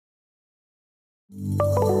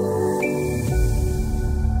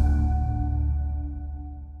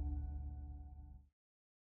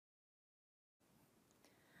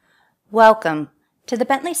Welcome to the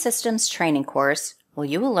Bentley Systems training course, where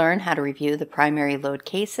you will learn how to review the primary load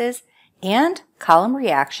cases and column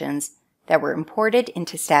reactions that were imported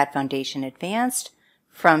into STAAD Foundation Advanced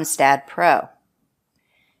from STAAD.Pro.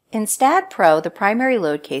 In STAAD.Pro, the primary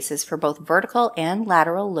load cases for both vertical and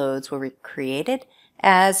lateral loads were created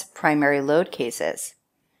as primary load cases.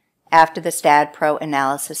 After the STAAD.Pro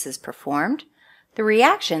analysis is performed, the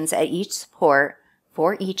reactions at each support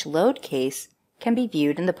for each load case can be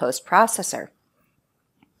viewed in the post-processor.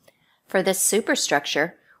 For this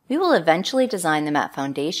superstructure, we will eventually design them at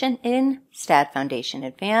Foundation in STAAD Foundation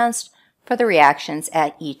Advanced for the reactions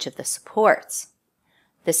at each of the supports.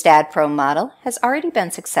 The STAAD.Pro model has already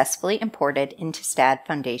been successfully imported into STAAD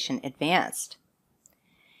Foundation Advanced.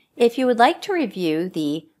 If you would like to review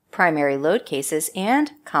the primary load cases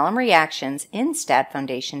and column reactions in STAAD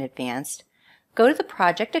Foundation Advanced, go to the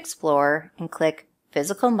Project Explorer and click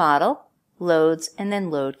Physical Model, Loads, and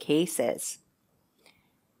then Load Cases.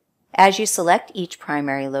 As you select each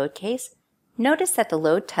primary load case, notice that the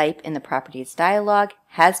load type in the Properties dialog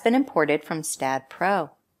has been imported from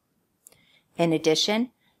STAAD.Pro. In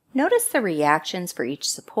addition, notice the reactions for each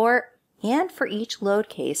support and for each load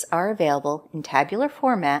case are available in tabular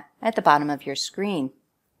format at the bottom of your screen.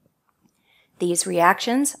 These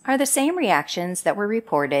reactions are the same reactions that were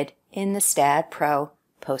reported in the STAAD.Pro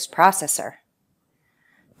post-processor.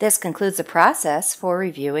 This concludes the process for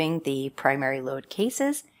reviewing the primary load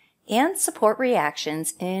cases and support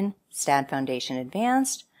reactions in STAAD Foundation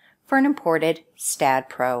Advanced for an imported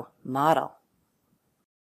STAAD.Pro model.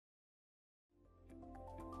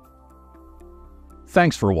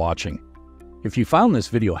 Thanks for watching. If you found this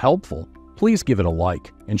video helpful, please give it a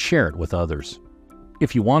like and share it with others.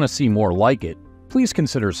 If you want to see more like it, please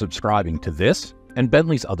consider subscribing to this and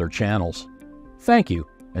Bentley's other channels. Thank you,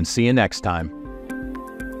 and see you next time.